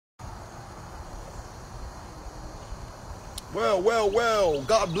Well.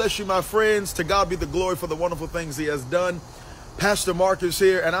 God bless you, my friends. To God be the glory for the wonderful things he has done. Pastor Marcus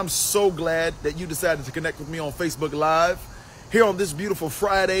here, and I'm so glad that you decided to connect with me on Facebook Live here on this beautiful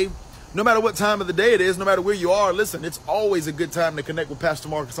Friday. No matter what time of the day it is, no matter where you are, listen, it's always a good time to connect with Pastor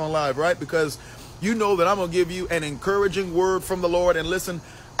Marcus on Live, right? Because you know that I'm going to give you an encouraging word from the Lord. And listen,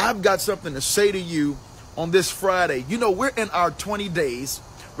 I've got something to say to you on this Friday. You know, we're in our 20 days.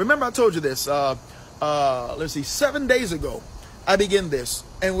 Remember, I told you this, 7 days ago, I began this.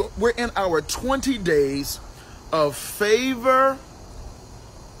 And we're in our 20 days of favor,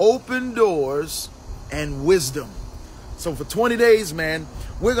 open doors, and wisdom. So for 20 days, man,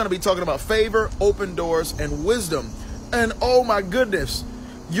 we're going to be talking about favor, open doors, and wisdom. And oh my goodness,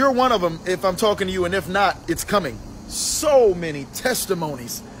 you're one of them if I'm talking to you, and if not, it's coming. So many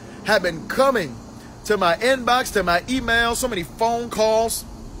testimonies have been coming to my inbox, to my email, so many phone calls.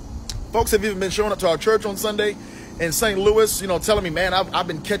 Folks have even been showing up to our church on Sunday in St. Louis, you know, telling me, man, I've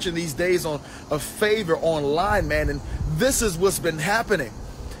been catching these days of favor online, man, and this is what's been happening.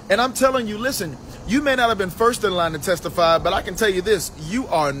 And I'm telling you, listen, you may not have been first in line to testify, but I can tell you this, you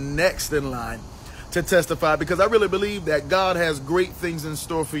are next in line to testify, because I really believe that God has great things in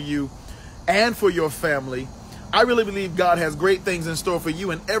store for you and for your family. I really believe God has great things in store for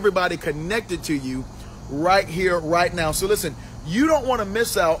you and everybody connected to you right here, right now. So listen, you don't want to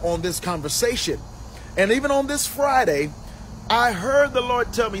miss out on this conversation. And even on this Friday, I heard the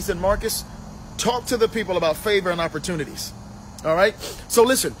Lord tell me, he said, Marcus, talk to the people about favor and opportunities. All right. So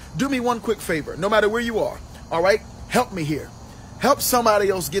listen, do me one quick favor, no matter where you are. All right. Help me here. Help somebody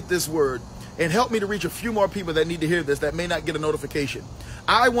else get this word and help me to reach a few more people that need to hear this that may not get a notification.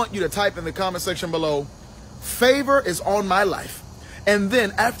 I want you to type in the comment section below, favor is on my life. And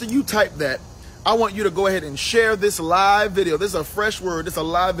then after you type that, I want you to go ahead and share this live video. This is a fresh word. This is a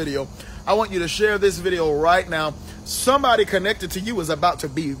live video. I want you to share this video right now. Somebody connected to you is about to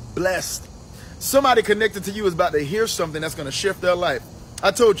be blessed. Somebody connected to you is about to hear something that's going to shift their life.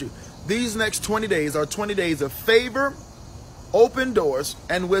 I told you, these next 20 days are 20 days of favor, open doors,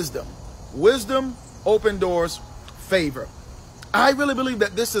 and wisdom. Wisdom, open doors, favor. I really believe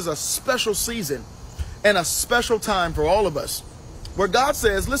that this is a special season and a special time for all of us, where God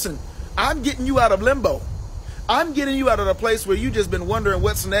says, listen, I'm getting you out of limbo. I'm getting you out of the place where you've just been wondering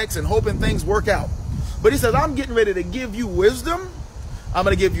what's next and hoping things work out. But he says, I'm getting ready to give you wisdom. I'm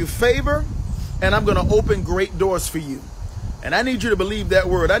going to give you favor, and I'm going to open great doors for you. And I need you to believe that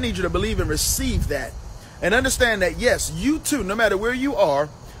word. I need you to believe and receive that. And understand that, yes, you too, no matter where you are,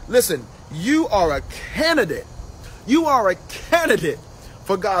 listen, you are a candidate. You are a candidate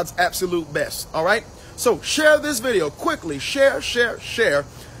for God's absolute best. All right. So share this video quickly. Share.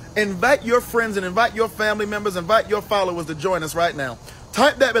 Invite your friends and invite your family members, invite your followers to join us right now.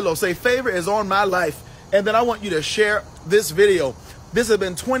 Type that below. Say, favor is on my life. And then I want you to share this video. This has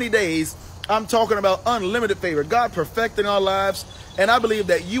been 20 days. I'm talking about unlimited favor, God perfecting our lives. And I believe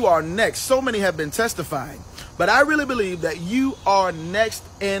that you are next. So many have been testifying, but I really believe that you are next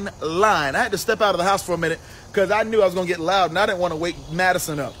in line. I had to step out of the house for a minute because I knew I was going to get loud and I didn't want to wake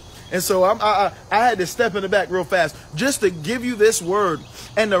Madison up. And so I had to step in the back real fast just to give you this word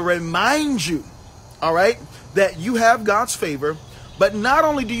and to remind you, all right, that you have God's favor. But not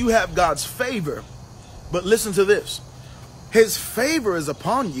only do you have God's favor, but listen to this. His favor is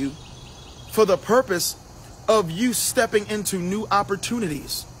upon you for the purpose of you stepping into new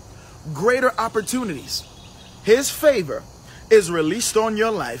opportunities, greater opportunities. His favor is released on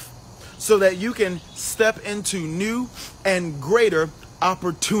your life so that you can step into new and greater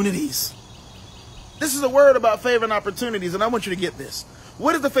opportunities. This is a word about favor and opportunities, and I want you to get this.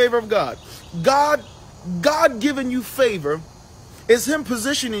 What is the favor of God? God giving you favor is him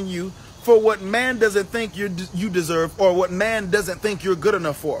positioning you for what man doesn't think you deserve, or what man doesn't think you're good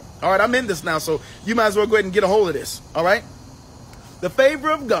enough for. All right, I'm in this now, so you might as well go ahead and get a hold of this. All right? The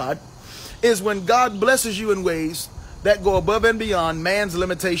favor of God is when God blesses you in ways that go above and beyond man's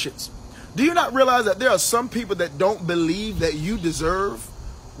limitations. Do you not realize that there are some people that don't believe that you deserve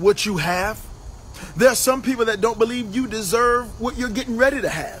what you have? There are some people that don't believe you deserve what you're getting ready to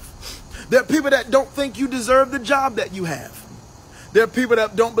have. There are people that don't think you deserve the job that you have. There are people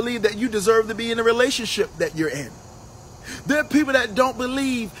that don't believe that you deserve to be in a relationship that you're in. There are people that don't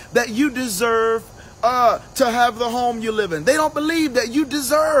believe that you deserve to have the home you live in. They don't believe that you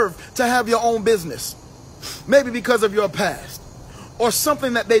deserve to have your own business. Maybe because of your past or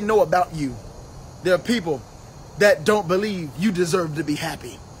something that they know about you. There are people that don't believe you deserve to be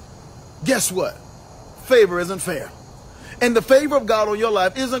happy. Guess what? Favor isn't fair. And the favor of God on your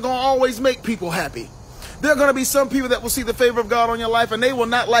life isn't going to always make people happy. There are going to be some people that will see the favor of God on your life and they will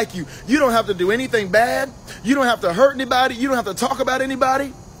not like you. You don't have to do anything bad. You don't have to hurt anybody. You don't have to talk about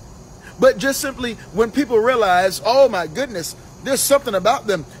anybody. But just simply when people realize, oh my goodness, there's something about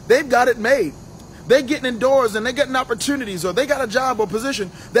them. They've got it made. They're getting indoors and they're getting opportunities, or they got a job or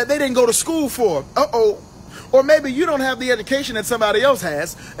position that they didn't go to school for. Or maybe you don't have the education that somebody else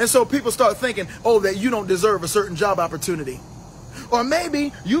has. And so people start thinking, oh, that you don't deserve a certain job opportunity. Or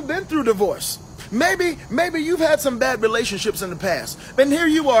maybe you've been through divorce. Maybe you've had some bad relationships in the past. And here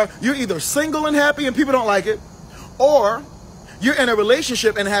you are, you're either single and happy and people don't like it, or you're in a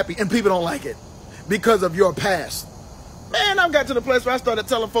relationship and happy and people don't like it because of your past. Man, I've got to the place where I started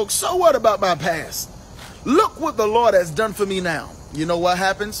telling folks, so what about my past? Look what the Lord has done for me now. You know what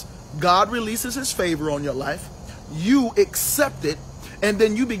happens? God releases his favor on your life. You accept it, and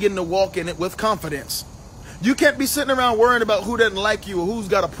then you begin to walk in it with confidence. You can't be sitting around worrying about who doesn't like you or who's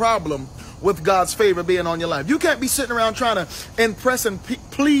got a problem with God's favor being on your life. You can't be sitting around trying to impress and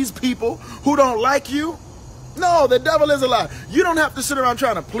please people who don't like you. No, the devil is a lie. You don't have to sit around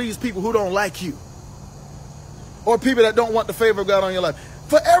trying to please people who don't like you, or people that don't want the favor of God on your life.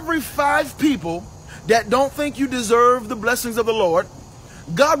 For every 5 people that don't think you deserve the blessings of the Lord,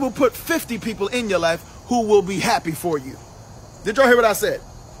 God will put 50 people in your life who will be happy for you. Did y'all hear what I said?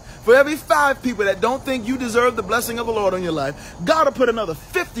 For every 5 people that don't think you deserve the blessing of the Lord on your life, God will put another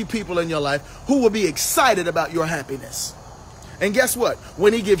 50 people in your life who will be excited about your happiness. And guess what?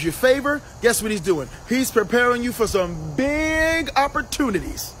 When he gives you favor, guess what he's doing? He's preparing you for some big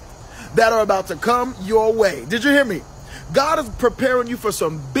opportunities that are about to come your way. Did you hear me? God is preparing you for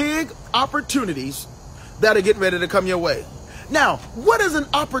some big opportunities that are getting ready to come your way. Now, what is an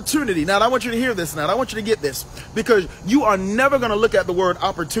opportunity? Now, I want you to hear this now. I want you to get this, because you are never going to look at the word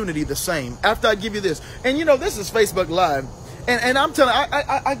opportunity the same after I give you this. And you know, this is Facebook Live. And I'm telling you,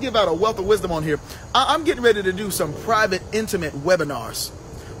 I give out a wealth of wisdom on here. I'm getting ready to do some private, intimate webinars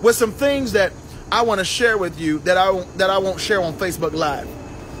with some things that I want to share with you that I won't share on Facebook Live.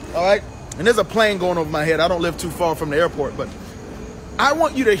 All right? And there's a plane going over my head. I don't live too far from the airport, but I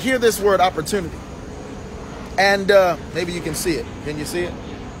want you to hear this word opportunity. And maybe you can see it. Can you see it?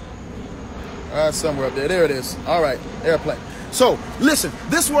 Somewhere up there. There it is. All right. Airplane. So, listen,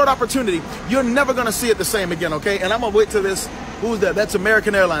 this word opportunity, you're never going to see it the same again, okay? And I'm going to wait till this, who's that? That's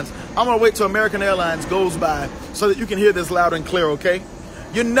American Airlines. I'm going to wait till American Airlines goes by so that you can hear this loud and clear, okay?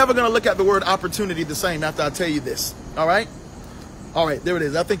 You're never going to look at the word opportunity the same after I tell you this, all right? All right, there it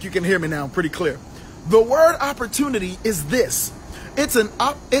is. I think you can hear me now pretty clear. The word opportunity is this.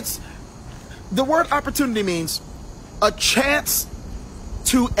 The word opportunity means a chance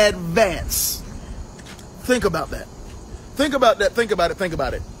to advance. Think about that. Think about that. Think about it. Think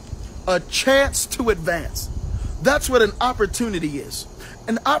about it. A chance to advance. That's what an opportunity is.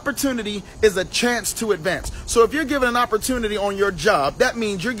 An opportunity is a chance to advance. So if you're given an opportunity on your job, that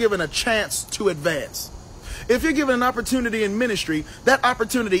means you're given a chance to advance. If you're given an opportunity in ministry, that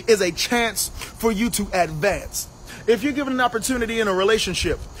opportunity is a chance for you to advance. If you're given an opportunity in a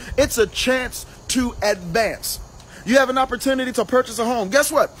relationship, it's a chance to advance. You have an opportunity to purchase a home.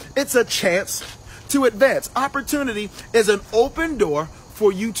 Guess what? It's a chance to advance. Opportunity is an open door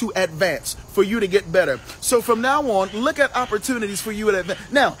for you to advance, for you to get better. So from now on, look at opportunities for you to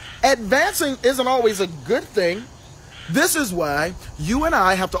advance. Now, advancing isn't always a good thing. This is why you and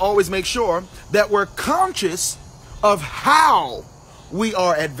I have to always make sure that we're conscious of how we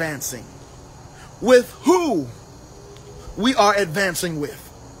are advancing, with who we are advancing with.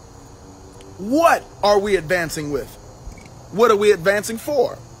 What are we advancing with? What are we advancing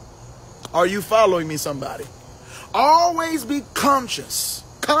for? Are you following me, somebody? Always be conscious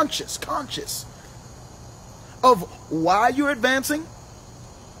of why you're advancing,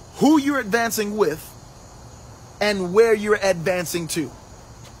 who you're advancing with, and where you're advancing to.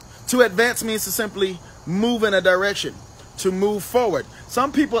 To advance means to simply move in a direction, to move forward.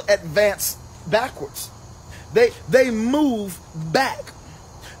 Some people advance backwards. They move back.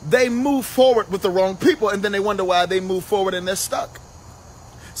 They move forward with the wrong people, and then they wonder why they move forward and they're stuck.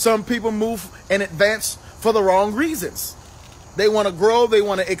 Some people move and advance for the wrong reasons. They want to grow, they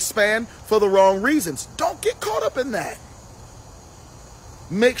want to expand for the wrong reasons. Don't get caught up in that.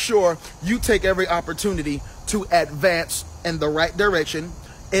 Make sure you take every opportunity to advance in the right direction,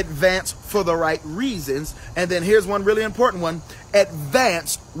 advance for the right reasons, and then here's one really important one: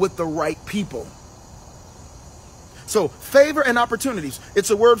 advance with the right people. So favor and opportunities, it's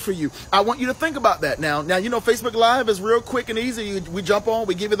a word for you. I want you to think about that now. Now, you know, Facebook Live is real quick and easy. We jump on,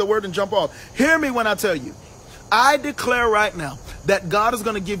 we give you the word and jump off. Hear me when I tell you. I declare right now that God is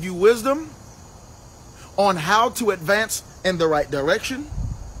going to give you wisdom on how to advance in the right direction,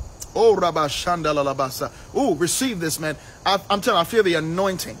 Oh, Rabba Shandala Labasa. Oh, receive this, man. I'm telling you, I feel the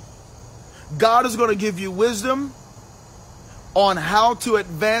anointing. God is going to give you wisdom on how to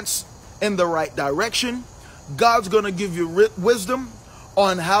advance in the right direction. God's going to give you wisdom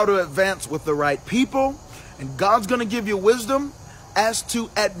on how to advance with the right people. And God's going to give you wisdom as to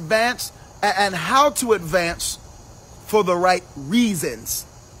advance and how to advance for the right reasons.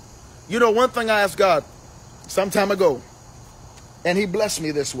 You know, one thing I asked God some time ago, and he blessed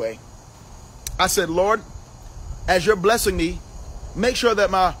me this way. I said, Lord, as you're blessing me, make sure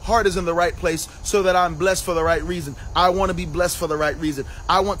that my heart is in the right place so that I'm blessed for the right reason. I want to be blessed for the right reason.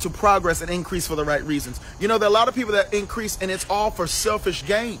 I want to progress and increase for the right reasons. You know, there are a lot of people that increase, and it's all for selfish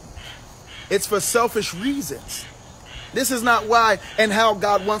gain. It's for selfish reasons. This is not why and how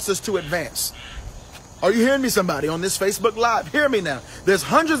God wants us to advance. Are you hearing me, somebody, on this Facebook Live? Hear me now. There's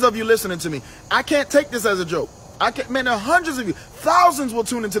hundreds of you listening to me. I can't take this as a joke. Man, there are hundreds of you. Thousands will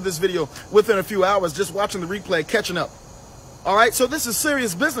tune into this video within a few hours just watching the replay, catching up. All right, so this is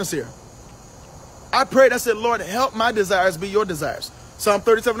serious business here. I prayed, I said, Lord, help my desires be your desires. Psalm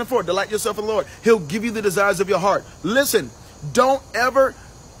 37:4, delight yourself in the Lord. He'll give you the desires of your heart. Listen, don't ever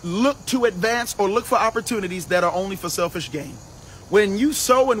look to advance or look for opportunities that are only for selfish gain. When you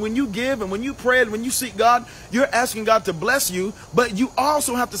sow and when you give and when you pray and when you seek God, you're asking God to bless you, but you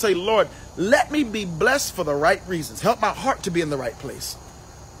also have to say, Lord, let me be blessed for the right reasons. Help my heart to be in the right place.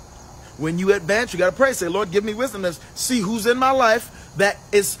 When you advance, you got to pray. Say, Lord, give me wisdom to see who's in my life that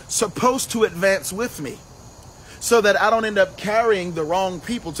is supposed to advance with me so that I don't end up carrying the wrong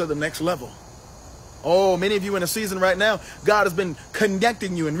people to the next level. Oh, many of you in a season right now, God has been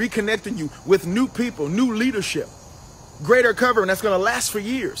connecting you and reconnecting you with new people, new leadership, greater covering that's going to last for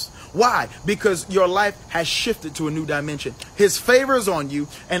years. Why? Because your life has shifted to a new dimension. His favor is on you,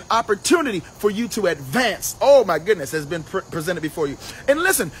 an opportunity for you to advance. Oh my goodness, has been presented before you. And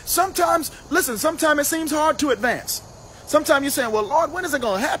listen, sometimes it seems hard to advance. Sometimes you're saying, well, Lord, when is it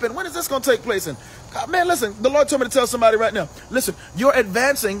going to happen? When is this going to take place? And man, listen, the Lord told me to tell somebody right now, listen, your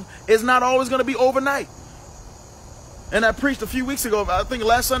advancing is not always going to be overnight. And I preached a few weeks ago, I think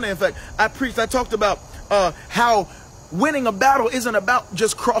last Sunday, in fact, I talked about how winning a battle isn't about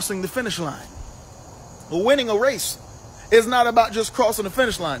just crossing the finish line. Winning a race is not about just crossing the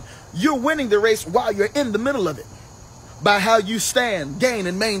finish line. You're winning the race while you're in the middle of it by how you stand, gain,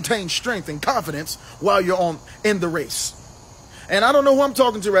 and maintain strength and confidence while you're in the race. And I don't know who I'm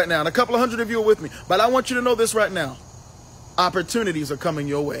talking to right now, and a couple of hundred of you are with me, but I want you to know this right now. Opportunities are coming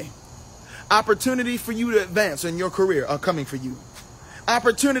your way. Opportunity for you to advance in your career are coming for you.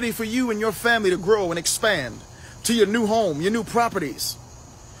 Opportunity for you and your family to grow and expand to your new home, your new properties,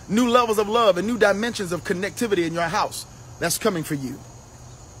 new levels of love and new dimensions of connectivity in your house. That's coming for you.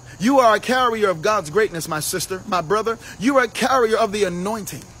 You are a carrier of God's greatness, my sister, my brother. You are a carrier of the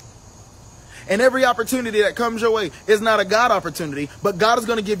anointing. And every opportunity that comes your way is not a God opportunity, but God is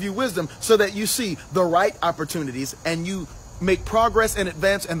going to give you wisdom so that you see the right opportunities and you make progress and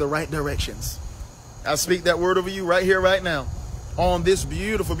advance in the right directions. I speak that word over you right here, right now, on this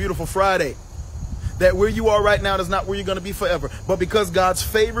beautiful, beautiful Friday. That where you are right now is not where you're going to be forever. But because God's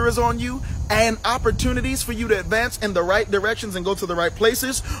favor is on you and opportunities for you to advance in the right directions and go to the right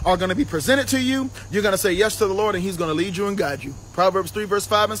places are going to be presented to you, you're going to say yes to the Lord and he's going to lead you and guide you. Proverbs 3 verse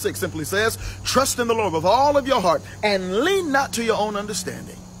 5 and 6 simply says, trust in the Lord with all of your heart and lean not to your own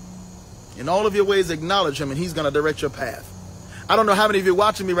understanding. In all of your ways acknowledge him and he's going to direct your path. I don't know how many of you are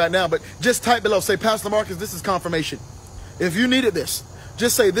watching me right now, but just type below, say, Pastor Marcus, this is confirmation. If you needed this,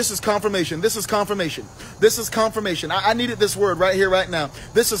 just say, this is confirmation. This is confirmation. This is confirmation. I needed this word right here, right now.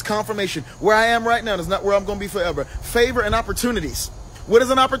 This is confirmation. Where I am right now is not where I'm going to be forever. Favor and opportunities. What is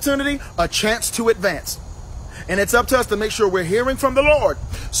an opportunity? A chance to advance. And it's up to us to make sure we're hearing from the Lord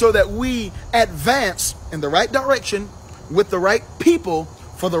so that we advance in the right direction with the right people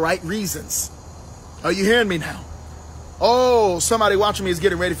for the right reasons. Are you hearing me now? Oh, somebody watching me is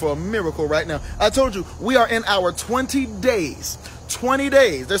getting ready for a miracle right now. I told you, we are in our 20 days. 20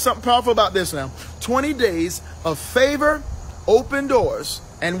 days. There's something powerful about this now. 20 days of favor, open doors,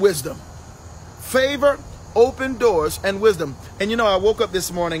 and wisdom. Favor, open doors, and wisdom. And you know, I woke up this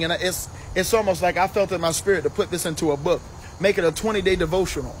morning and it's almost like I felt in my spirit to put this into a book. Make it a 20-day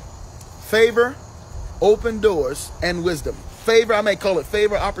devotional. Favor, open doors, and wisdom. Favor, I may call it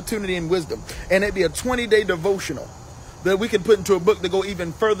favor, opportunity, and wisdom. And it'd be a 20-day devotional that we can put into a book to go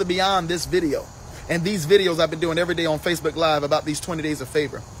even further beyond this video. And these videos I've been doing every day on Facebook Live about these 20 days of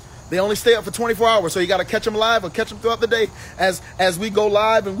favor. They only stay up for 24 hours, so you got to catch them live or catch them throughout the day as we go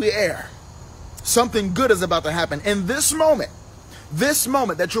live and we air. Something good is about to happen. In this moment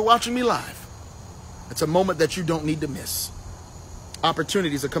that you're watching me live, it's a moment that you don't need to miss.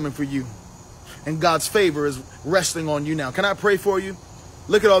 Opportunities are coming for you. And God's favor is resting on you now. Can I pray for you?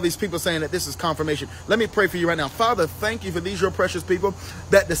 Look at all these people saying that this is confirmation. Let me pray for you right now. Father, thank you for these, your precious people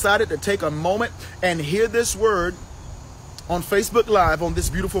that decided to take a moment and hear this word on Facebook Live on this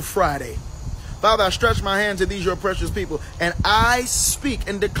beautiful Friday. Father, I stretch my hand to these, your precious people, and I speak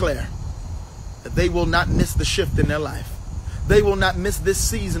and declare that they will not miss the shift in their life. They will not miss this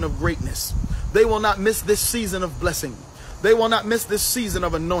season of greatness. They will not miss this season of blessing. They will not miss this season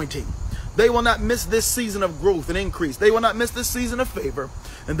of anointing. They will not miss this season of growth and increase. They will not miss this season of favor.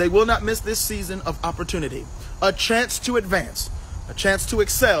 And they will not miss this season of opportunity. A chance to advance, a chance to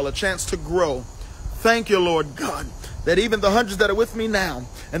excel, a chance to grow. Thank you, Lord God, that even the hundreds that are with me now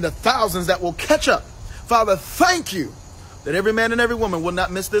and the thousands that will catch up, Father, thank you that every man and every woman will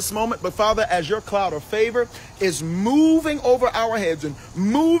not miss this moment. But Father, as your cloud of favor is moving over our heads and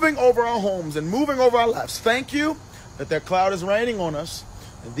moving over our homes and moving over our lives, thank you that that cloud is raining on us.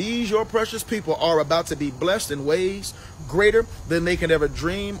 And these, your precious people, are about to be blessed in ways greater than they can ever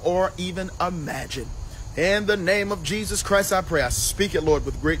dream or even imagine. In the name of Jesus Christ, I pray. I speak it, Lord,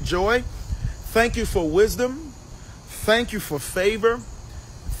 with great joy. Thank you for wisdom. Thank you for favor.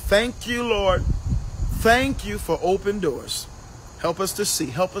 Thank you, Lord. Thank you for open doors. Help us to see.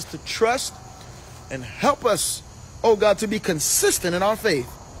 Help us to trust. And help us, oh God, to be consistent in our faith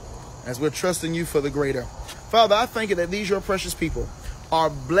as we're trusting you for the greater. Father, I thank you that these, your precious people, are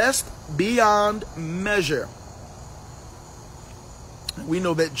blessed beyond measure. We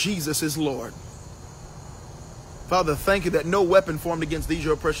know that Jesus is Lord. Father, thank you that no weapon formed against these,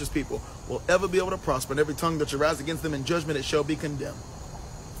 your precious people, will ever be able to prosper, and every tongue that shall rise against them in judgment, it shall be condemned.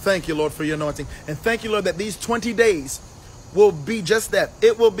 Thank you, Lord, for your anointing. And thank you, Lord, that these 20 days will be just that.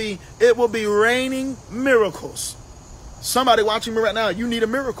 It will be raining miracles. Somebody watching me right now, you need a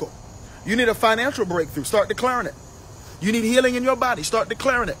miracle. You need a financial breakthrough. Start declaring it. You need healing in your body. Start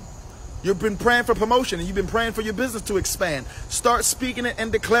declaring it. You've been praying for promotion and you've been praying for your business to expand. Start speaking it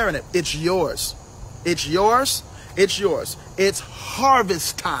and declaring it. It's yours. It's yours. It's yours. It's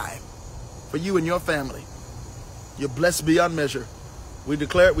harvest time for you and your family. You're blessed beyond measure. We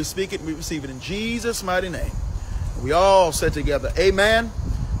declare it, we speak it, we receive it in Jesus' mighty name. We all said together, amen,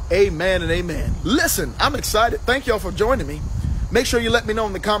 amen, and amen. Listen, I'm excited. Thank y'all for joining me. Make sure you let me know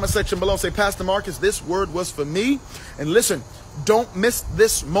in the comment section below. Say, Pastor Marcus, this word was for me. And listen, don't miss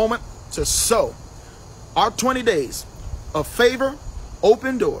this moment to sow. Our 20 days of favor,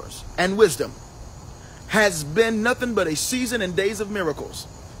 open doors, and wisdom has been nothing but a season and days of miracles.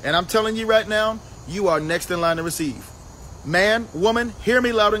 And I'm telling you right now, you are next in line to receive. Man, woman, hear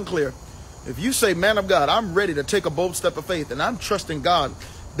me loud and clear. If you say, man of God, I'm ready to take a bold step of faith and I'm trusting God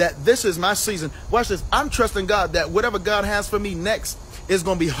that this is my season. Watch this. I'm trusting God that whatever God has for me next is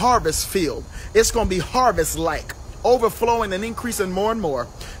going to be harvest filled. It's going to be harvest like, overflowing and increasing more and more.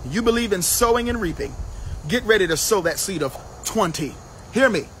 You believe in sowing and reaping. Get ready to sow that seed of 20. Hear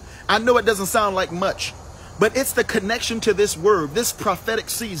me. I know it doesn't sound like much, but it's the connection to this word, this prophetic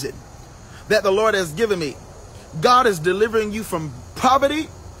season that the Lord has given me. God is delivering you from poverty.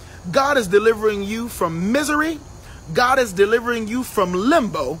 God is delivering you from misery. God is delivering you from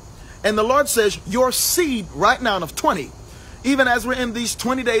limbo. And the Lord says your seed right now of 20, even as we're in these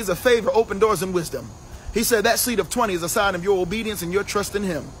 20 days of favor, open doors, and wisdom. He said that seed of 20 is a sign of your obedience and your trust in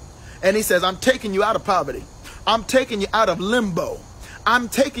him. And he says, I'm taking you out of poverty. I'm taking you out of limbo. I'm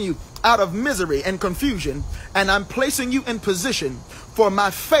taking you out of misery and confusion. And I'm placing you in position for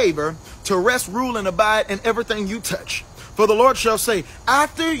my favor to rest, rule, and abide in everything you touch. For the Lord shall say,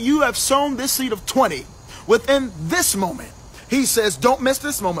 after you have sown this seed of 20, within this moment, he says, don't miss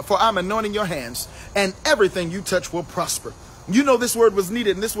this moment, for I'm anointing your hands, and everything you touch will prosper. You know this word was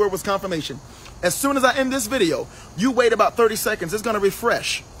needed, and this word was confirmation. As soon as I end this video, you wait about 30 seconds. It's going to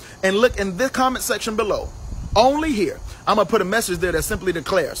refresh. And look in the comment section below. Only here, I'm going to put a message there that simply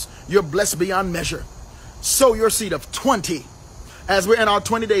declares, you're blessed beyond measure. Sow your seed of 20 as we're in our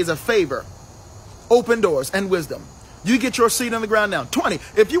 20 days of favor, open doors, and wisdom. You get your seed on the ground now. 20.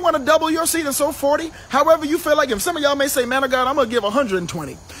 If you want to double your seed and sow 40, however you feel like. If some of y'all may say, man of God, I'm going to give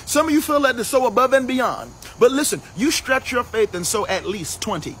 120. Some of you feel like to sow above and beyond. But listen, you stretch your faith and sow at least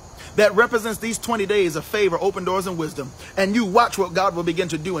 20. That represents these 20 days of favor, open doors, and wisdom. And you watch what God will begin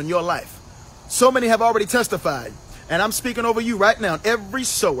to do in your life. So many have already testified. And I'm speaking over you right now. Every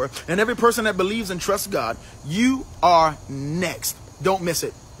sower and every person that believes and trusts God, you are next. Don't miss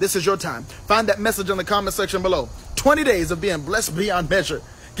it. This is your time. Find that message in the comment section below. 20 days of being blessed beyond measure.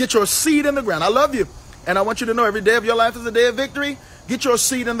 Get your seed in the ground. I love you. And I want you to know every day of your life is a day of victory. Get your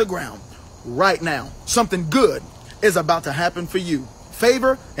seed in the ground right now. Something good is about to happen for you.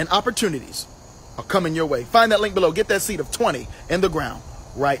 Favor and opportunities are coming your way. Find that link below. Get that seed of 20 in the ground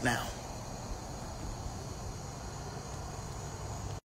right now.